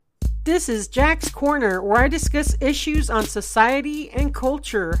This is Jack's Corner, where I discuss issues on society and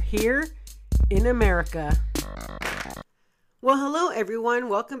culture here in America. Well, hello everyone.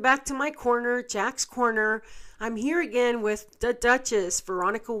 Welcome back to my corner, Jack's Corner. I'm here again with the Duchess,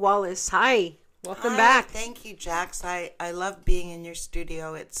 Veronica Wallace. Hi. Welcome back. Thank you, Jax. I love being in your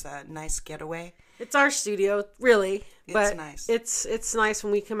studio. It's a nice getaway. It's our studio, really. It's nice. It's nice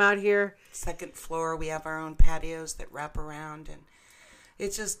when we come out here. Second floor, we have our own patios that wrap around, and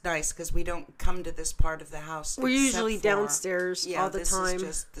it's just nice because we don't come to this part of the house. We're usually downstairs all the time. This is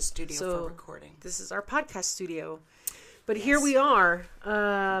just the studio for recording. This is our podcast studio. But here we are.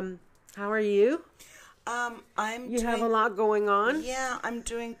 How are you? You have a lot going on. Yeah, I'm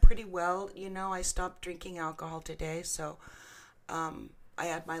doing pretty well. You know, I stopped drinking alcohol today, so I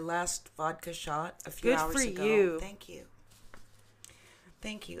had my last vodka shot a few hours ago. Good for you.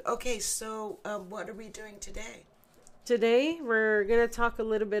 Thank you. Okay, so what are we doing today? Today we're gonna talk a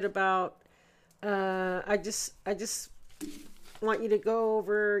little bit about. I just want you to go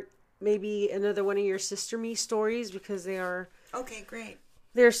over maybe another one of your Sister Me stories because they are. Okay, great.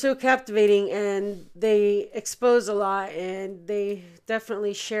 They're so captivating and they expose a lot and they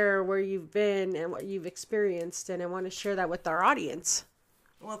definitely share where you've been and what you've experienced, and I want to share that with our audience.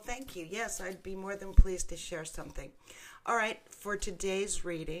 Well, thank you. Yes, I'd be more than pleased to share something. All right, for today's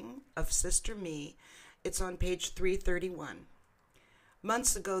reading of Sister Me, it's on page 331.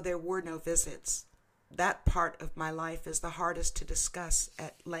 Months ago, there were no visits. That part of my life is the hardest to discuss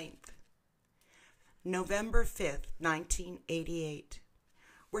at length. November 5th, 1988.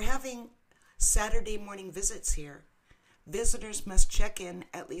 We're having Saturday morning visits here. Visitors must check in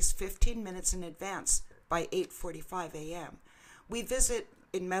at least 15 minutes in advance by 8:45 a.m. We visit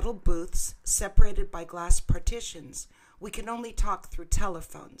in metal booths separated by glass partitions. We can only talk through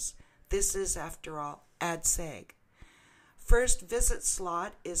telephones. This is, after all, ADSEG. First visit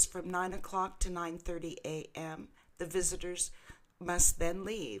slot is from 9 o'clock to 9:30 a.m. The visitors must then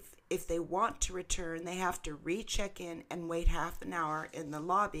leave. If they want to return, they have to recheck in and wait half an hour in the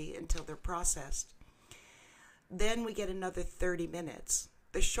lobby until they're processed. Then we get another 30 minutes.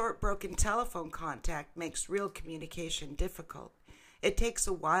 The short broken telephone contact makes real communication difficult. It takes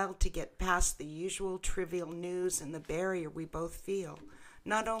a while to get past the usual trivial news and the barrier we both feel,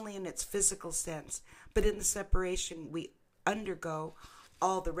 not only in its physical sense, but in the separation we undergo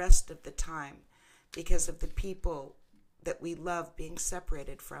all the rest of the time because of the people that we love being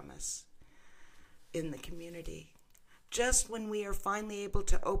separated from us in the community. Just when we are finally able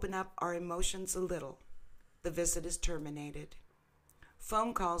to open up our emotions a little, the visit is terminated.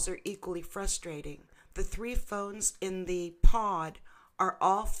 Phone calls are equally frustrating. The 3 phones in the pod are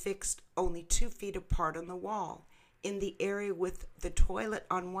all fixed only 2 feet apart on the wall, in the area with the toilet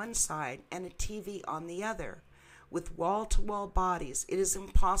on one side and a TV on the other. With wall-to-wall bodies, it is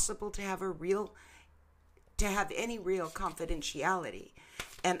impossible to have any real confidentiality,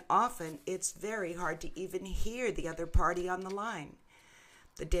 and often it's very hard to even hear the other party on the line.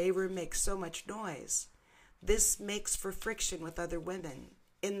 The day room makes so much noise. This makes for friction with other women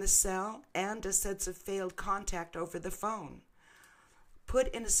in the cell and a sense of failed contact over the phone. Put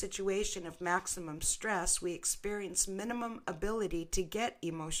in a situation of maximum stress, we experience minimum ability to get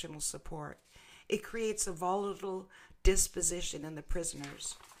emotional support. It creates a volatile disposition in the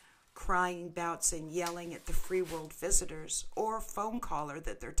prisoners. Crying bouts and yelling at the free world visitors or phone caller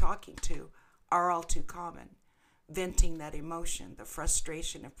that they're talking to are all too common, venting that emotion, the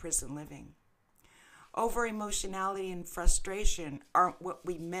frustration of prison living. Over emotionality and frustration aren't what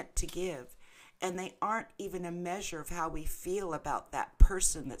we meant to give, and they aren't even a measure of how we feel about that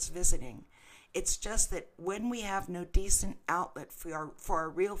person that's visiting. It's just that when we have no decent outlet for our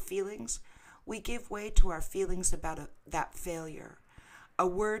real feelings, we give way to our feelings about that failure. A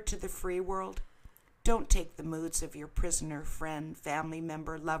word to the free world: don't take the moods of your prisoner, friend, family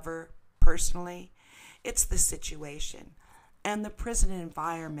member, lover personally. It's the situation and the prison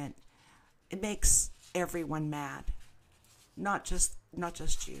environment. It makes everyone mad, not just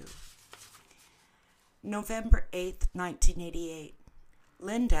you. November 8th, 1988.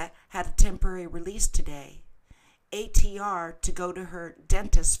 Linda had a temporary release today. ATR to go to her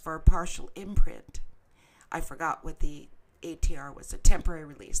dentist for a partial imprint. I forgot what the ATR was, a temporary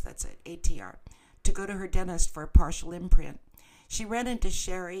release, that's it, ATR, to go to her dentist for a partial imprint. She ran into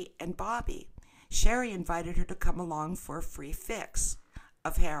Sherry and Bobby. Sherry invited her to come along for a free fix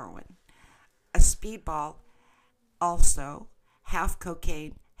of heroin. A speedball, also, half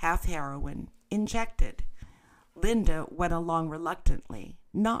cocaine, half heroin, injected. Linda went along reluctantly,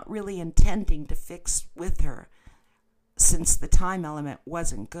 not really intending to fix with her, since the time element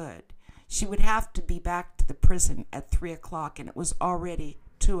wasn't good. She would have to be back to the prison at 3 o'clock, and it was already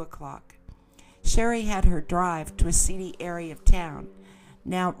 2 o'clock. Sherry had her drive to a seedy area of town.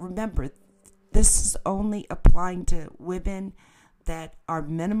 Now, remember, this is only applying to women that are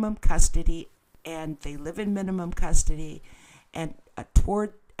minimum custody, and they live in minimum custody, and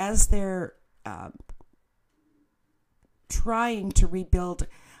as they're trying to rebuild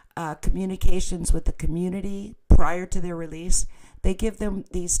communications with the community prior to their release, they give them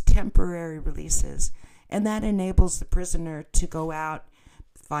these temporary releases, and that enables the prisoner to go out,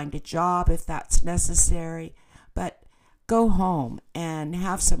 find a job if that's necessary, but go home and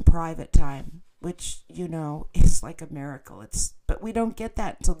have some private time, which, is like a miracle. But we don't get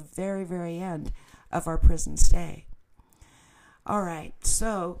that until the very, very end of our prison stay. All right,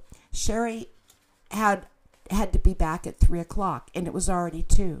 so Sherry had to be back at 3 o'clock, and it was already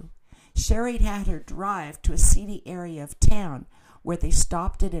 2. Sherry had her drive to a seedy area of town where they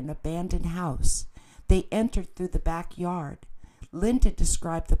stopped at an abandoned house. They entered through the backyard. Linda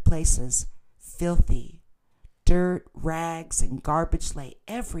described the place as filthy. Dirt, rags, and garbage lay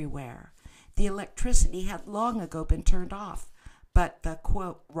everywhere. The electricity had long ago been turned off, but the,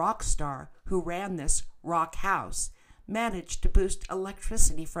 quote, rock star who ran this rock house managed to boost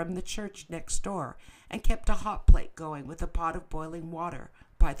electricity from the church next door and kept a hot plate going with a pot of boiling water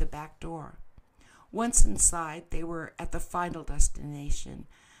by the back door. Once inside, they were at the final destination.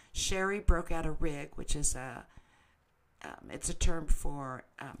 Sherry broke out a rig, which is it's a term for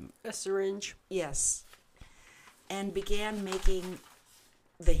a syringe. Yes, and began making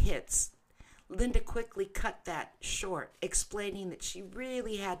the hits. Linda quickly cut that short, explaining that she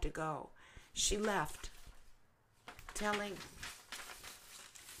really had to go. She left, telling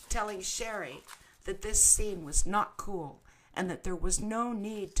Sherry that this scene was not cool and that there was no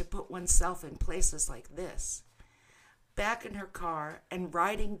need to put oneself in places like this. Back in her car and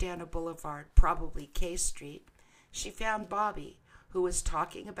riding down a boulevard, probably K Street, she found Bobby, who was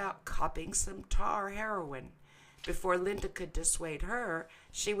talking about copping some tar heroin. Before Linda could dissuade her,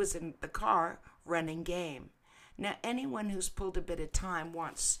 she was in the car running game. Now, anyone who's pulled a bit of time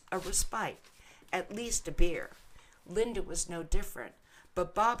wants a respite, at least a beer. Linda was no different,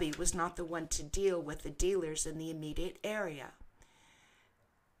 but Bobby was not the one to deal with the dealers in the immediate area.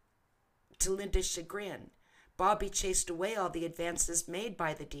 To Linda's chagrin, Bobby chased away all the advances made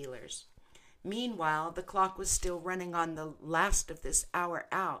by the dealers. Meanwhile, the clock was still running on the last of this hour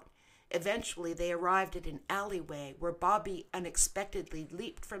out. Eventually, they arrived at an alleyway where Bobby unexpectedly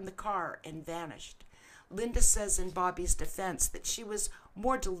leaped from the car and vanished. Linda says in Bobby's defense that she was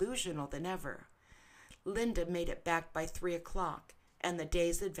more delusional than ever. Linda made it back by 3 o'clock, and the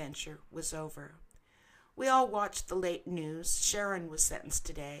day's adventure was over. We all watched the late news. Sharon was sentenced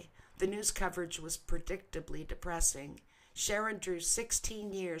today. The news coverage was predictably depressing. Sharon drew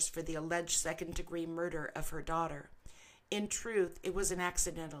 16 years for the alleged second-degree murder of her daughter. In truth, it was an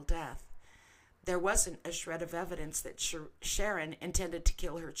accidental death. There wasn't a shred of evidence that Sharon intended to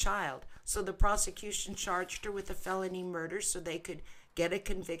kill her child, so the prosecution charged her with a felony murder so they could get a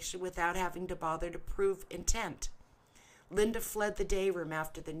conviction without having to bother to prove intent. Linda fled the day room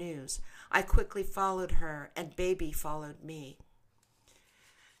after the news. I quickly followed her, and Baby followed me.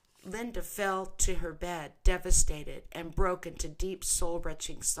 Linda fell to her bed, devastated, and broke into deep,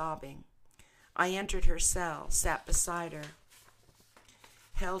 soul-wrenching sobbing. I entered her cell, sat beside her,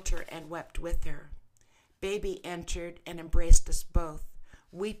 held her, and wept with her. Baby entered and embraced us both,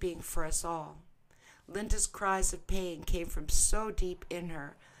 weeping for us all. Linda's cries of pain came from so deep in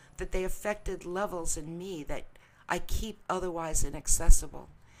her that they affected levels in me that I keep otherwise inaccessible.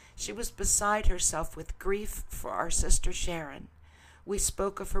 She was beside herself with grief for our sister Sharon. We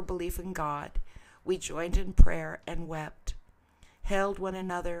spoke of her belief in God. We joined in prayer and wept, held one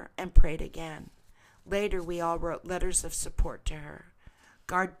another, and prayed again. Later, we all wrote letters of support to her.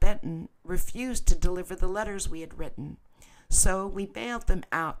 Guard Benton refused to deliver the letters we had written, so we mailed them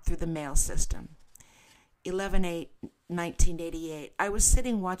out through the mail system. 11/8/1988, I was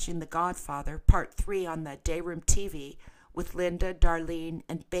sitting watching The Godfather, Part 3 on the dayroom TV with Linda, Darlene,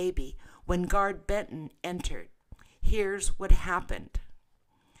 and Baby when Guard Benton entered. Here's what happened.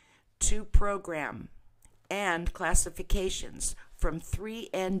 To program and classifications from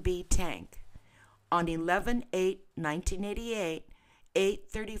 3NB tank. On 11/8/1988,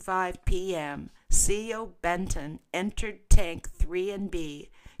 8:35 p.m., CEO Benton entered tank 3NB.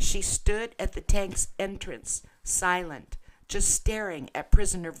 She stood at the tank's entrance, silent, just staring at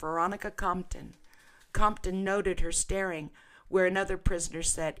prisoner Veronica Compton. Compton noted her staring, where another prisoner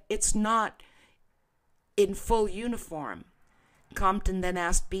said, "It's not in full uniform." Compton then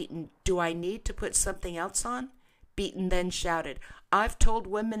asked Beaton, "Do I need to put something else on?" Beaton then shouted, "I've told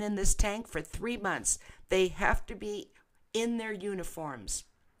women in this tank for 3 months they have to be in their uniforms."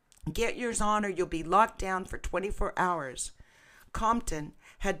 Get yours on or you'll be locked down for 24 hours. Compton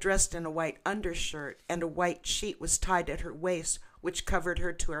had dressed in a white undershirt, and a white sheet was tied at her waist, which covered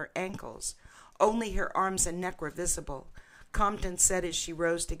her to her ankles. Only her arms and neck were visible. Compton said as she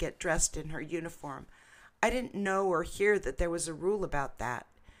rose to get dressed in her uniform, "I didn't know or hear that there was a rule about that."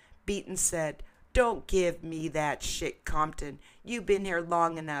 Beaton said, "Don't give me that shit, Compton. You've been here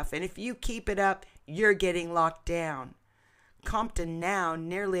long enough, and if you keep it up, you're getting locked down." Compton, now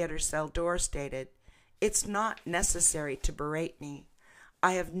nearly at her cell door, stated, "It's not necessary to berate me.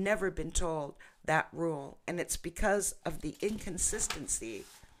 I have never been told that rule, and it's because of the inconsistencies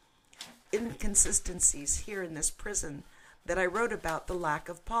here in this prison that I wrote about the lack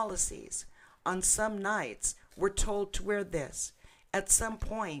of policies. On some nights, we're told to wear this. At some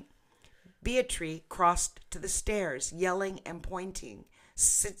point, Beatrice crossed to the stairs, yelling and pointing,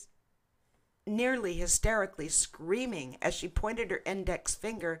 nearly hysterically screaming as she pointed her index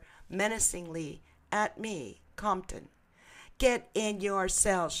finger menacingly at me, Compton. 'Get in your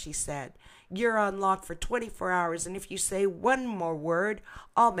cell,' she said. 'You're on lock for 24 hours, and if you say one more word,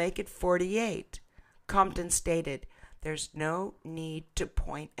 I'll make it 48. Compton stated, "There's no need to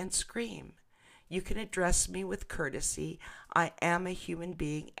point and scream. You can address me with courtesy. I am a human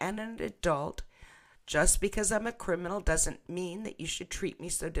being and an adult. Just because I'm a criminal doesn't mean that you should treat me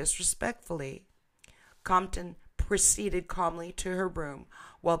so disrespectfully." Compton proceeded calmly to her room,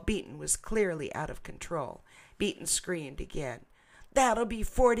 while Beaton was clearly out of control. Beaton screamed again, "That'll be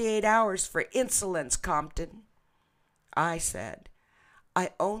 48 hours for insolence, Compton." I said,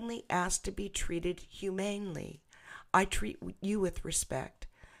 "I only ask to be treated humanely. I treat you with respect."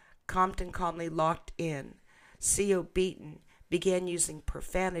 Compton calmly locked in. C.O. Beaton began using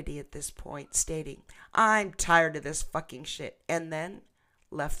profanity at this point, stating, "I'm tired of this fucking shit," and then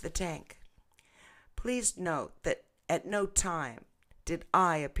left the tank. Please note that at no time did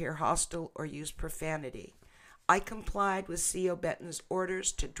I appear hostile or use profanity. I complied with C.O. Benton's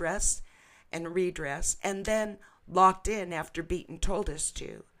orders to dress and redress, and then locked in after Beaton told us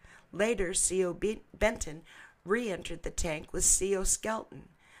to. Later, C.O. Benton re-entered the tank with C.O. Skelton.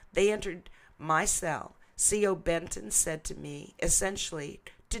 They entered my cell. C.O. Benton said to me, essentially,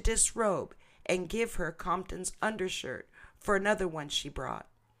 to disrobe and give her Compton's undershirt for another one she brought.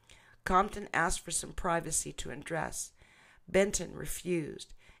 Compton asked for some privacy to undress. Benton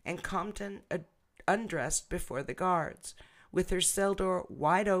refused, and Compton undressed before the guards, with her cell door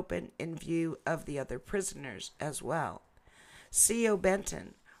wide open in view of the other prisoners as well. C.O.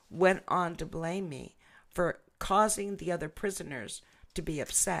 Benton went on to blame me for causing the other prisoners to be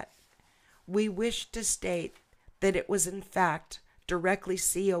upset. We wish to state that it was in fact directly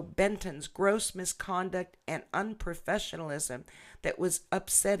C.O. Benton's gross misconduct and unprofessionalism that was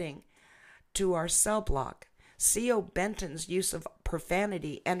upsetting to our cell block. C.O. Benton's use of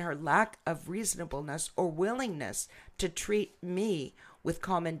profanity and her lack of reasonableness or willingness to treat me with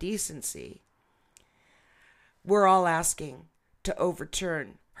common decency. We're all asking to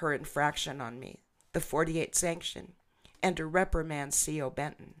overturn her infraction on me, the 48 sanction, and to reprimand C.O.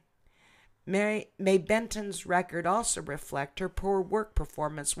 Benton. May Benton's record also reflect her poor work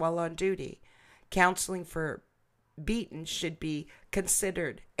performance while on duty. Counseling for Beaton should be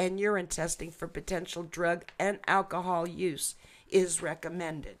considered, and urine testing for potential drug and alcohol use is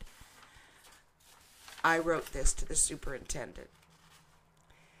recommended. I wrote this to the superintendent.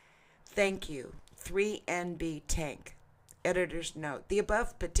 Thank you. 3NB Tank. Editor's note. The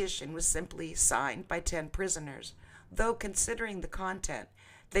above petition was simply signed by 10 prisoners. Though considering the content,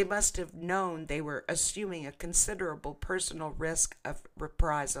 they must have known they were assuming a considerable personal risk of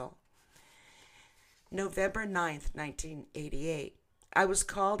reprisal. November 9th, 1988. I was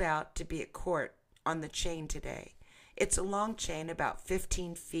called out to be at court on the chain today. It's a long chain, about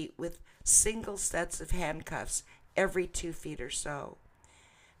 15 feet, with single sets of handcuffs every 2 feet or so.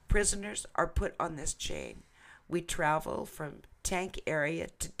 Prisoners are put on this chain. We travel from tank area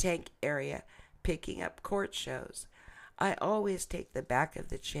to tank area, picking up court shows. I always take the back of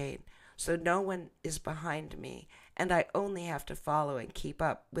the chain, so no one is behind me, and I only have to follow and keep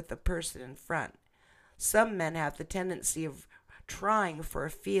up with the person in front. Some men have the tendency of trying for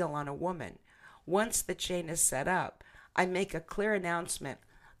a feel on a woman. Once the chain is set up, I make a clear announcement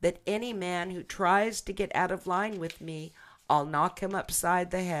that any man who tries to get out of line with me, I'll knock him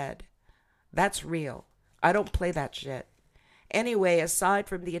upside the head. That's real. I don't play that shit. Anyway, aside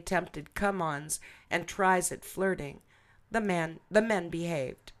from the attempted come-ons and tries at flirting, the men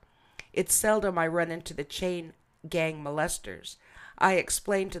behaved. It's seldom I run into the chain gang molesters. I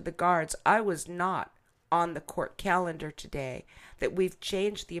explained to the guards I was not on the court calendar today, that we've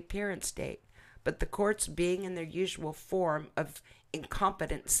changed the appearance date, but the courts being in their usual form of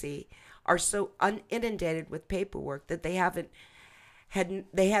incompetency are so inundated with paperwork that they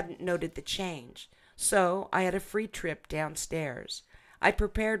hadn't noted the change. So I had a free trip downstairs. I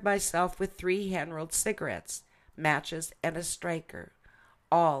prepared myself with 3 hand-rolled cigarettes, matches, and a striker,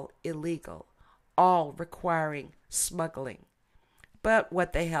 all illegal, all requiring smuggling. But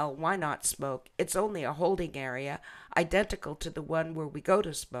what the hell, why not smoke? It's only a holding area, identical to the one where we go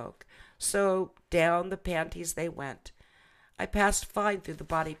to smoke. So down the panties they went. I passed fine through the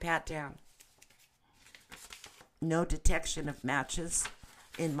body pat-down. No detection of matches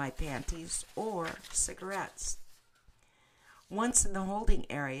in my panties or cigarettes. Once in the holding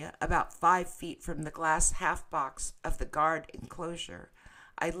area, about 5 feet from the glass half-box of the guard enclosure,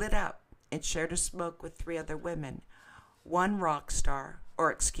 I lit up and shared a smoke with 3 other women. One rock star,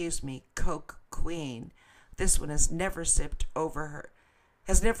 or coke queen. This one has never signed over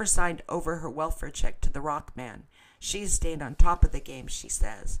her welfare check to the rock man. She's stayed on top of the game, she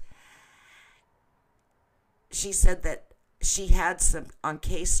says. She said that she had some on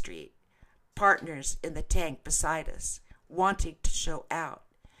K Street, partners in the tank beside us, wanting to show out.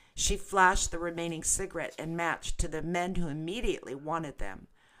 She flashed the remaining cigarette and match to the men who immediately wanted them.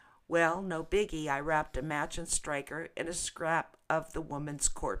 Well, no biggie, I wrapped a match and striker in a scrap of the woman's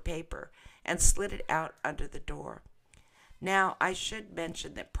court paper and slid it out under the door. Now, I should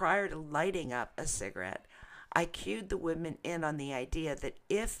mention that prior to lighting up a cigarette, I cued the women in on the idea that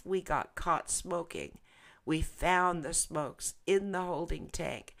if we got caught smoking, we found the smokes in the holding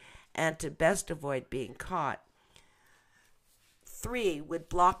tank, and to best avoid being caught, 3 would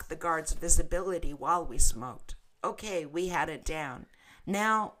block the guard's visibility while we smoked. Okay, we had it down.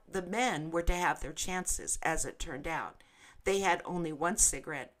 Now, the men were to have their chances, as it turned out. They had only 1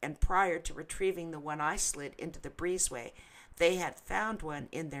 cigarette, and prior to retrieving the one I slid into the breezeway, they had found one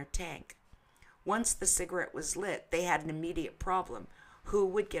in their tank. Once the cigarette was lit, they had an immediate problem. Who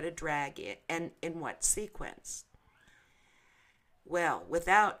would get a drag and in what sequence? Well,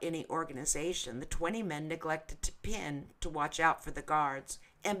 without any organization, the 20 men neglected to pin to watch out for the guards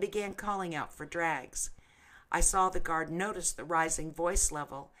and began calling out for drags. I saw the guard notice the rising voice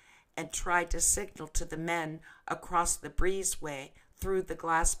level and tried to signal to the men across the breezeway through the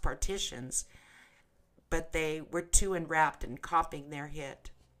glass partitions, but they were too enwrapped in copying their hit.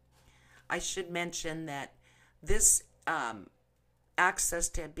 I should mention that this access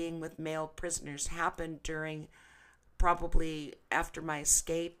to being with male prisoners happened during, probably after my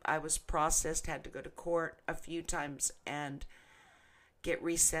escape. I was processed, had to go to court a few times and get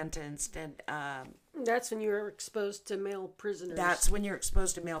resentenced, and that's when you were exposed to male prisoners. That's when you're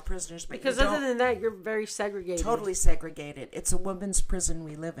exposed to male prisoners. But because other than that, you're very segregated. Totally segregated. It's a women's prison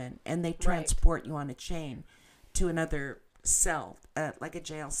we live in, and they transport you on a chain to another cell, like a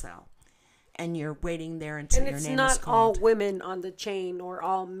jail cell. And you're waiting there until your name is called. And it's not all women on the chain or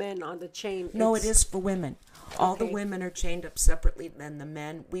all men on the chain. No, it is for women. All the women are chained up separately than the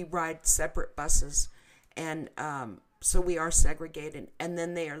men. We ride separate buses, and so we are segregated. And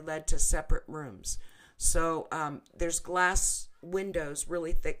then they are led to separate rooms. So there's glass windows,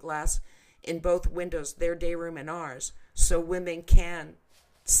 really thick glass, in both windows, their day room and ours, so women can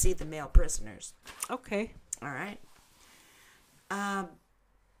see the male prisoners. Okay. All right.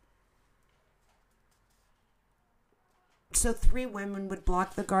 So 3 women would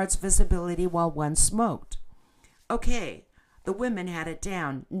block the guard's visibility while 1 smoked. Okay, the women had it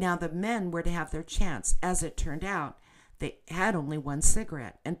down. Now the men were to have their chance. As it turned out, they had only 1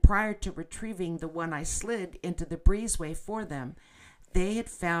 cigarette, and prior to retrieving the one I slid into the breezeway for them, they had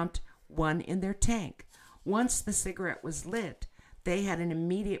found one in their tank. Once the cigarette was lit, they had an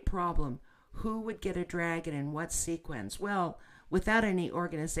immediate problem. Who would get a drag and in what sequence? Well, without any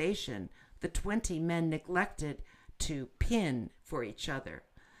organization, the 20 men neglected to pin for each other.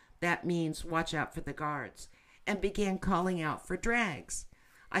 That means watch out for the guards, and began calling out for drags.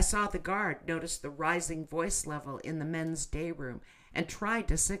 I saw the guard notice the rising voice level in the men's day room and tried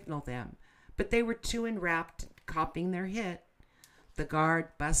to signal them, but they were too enwrapped in copying their hit. The guard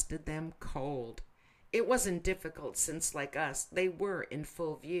busted them cold. It wasn't difficult since, like us, they were in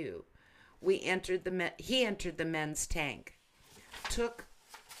full view. He entered the men's tank, took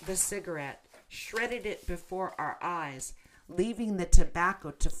the cigarette, shredded it before our eyes, leaving the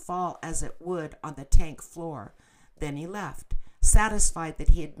tobacco to fall as it would on the tank floor. Then he left, satisfied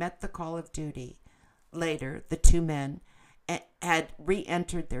that he had met the call of duty. Later, the 2 men had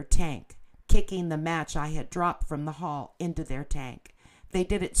re-entered their tank, kicking the match I had dropped from the hall into their tank. They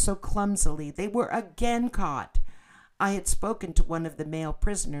did it so clumsily, they were again caught. I had spoken to one of the male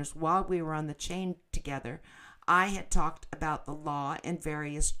prisoners while we were on the chain together. I had talked about the law and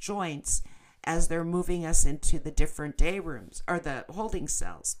various joints as they're moving us into the different day rooms or the holding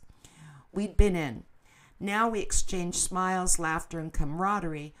cells we'd been in. Now we exchanged smiles, laughter, and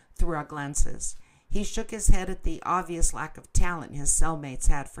camaraderie through our glances. He shook his head at the obvious lack of talent his cellmates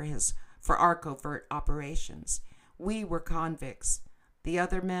had for our covert operations. We were convicts. The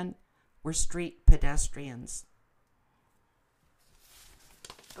other men were street pedestrians.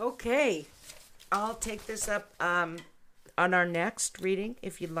 Okay. I'll take this up on our next reading,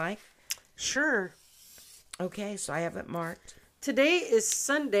 if you'd like. Sure. Okay, so I have it marked. Today is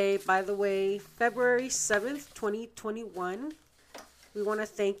Sunday, by the way, February 7th, 2021. We want to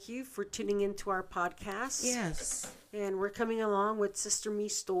thank you for tuning into our podcast. Yes. And we're coming along with Sister Me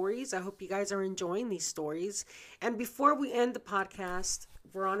stories. I hope you guys are enjoying these stories. And before we end the podcast,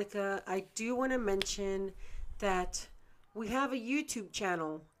 Veronica, I do want to mention that we have a YouTube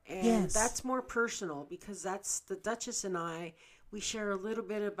channel. And that's more personal because that's the Duchess and I. We share a little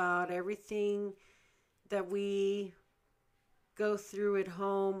bit about everything that we go through at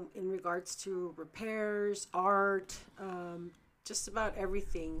home in regards to repairs, art, just about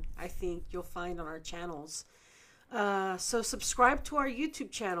everything I think you'll find on our channels. So subscribe to our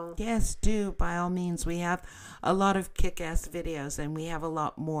YouTube channel. Yes, do, by all means. We have a lot of kick-ass videos and we have a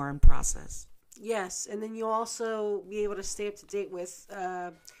lot more in process. Yes, and then you'll also be able to stay up to date with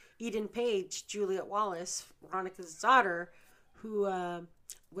Eden Page, Juliet Wallace, Veronica's daughter, who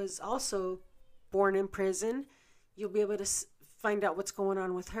was also born in prison. You'll be able to find out what's going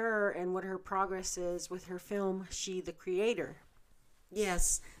on with her and what her progress is with her film, She the Creator.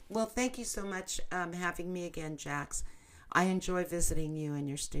 Yes. Well, thank you so much having me again, Jax. I enjoy visiting you in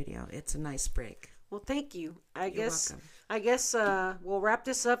your studio. It's a nice break. Well, thank you. You're welcome. I guess we'll wrap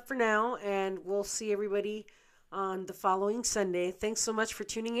this up for now, and we'll see everybody on the following Sunday. Thanks so much for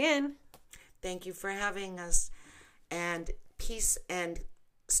tuning in. Thank you for having us, and peace and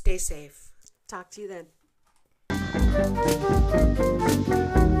stay safe. Talk to you then.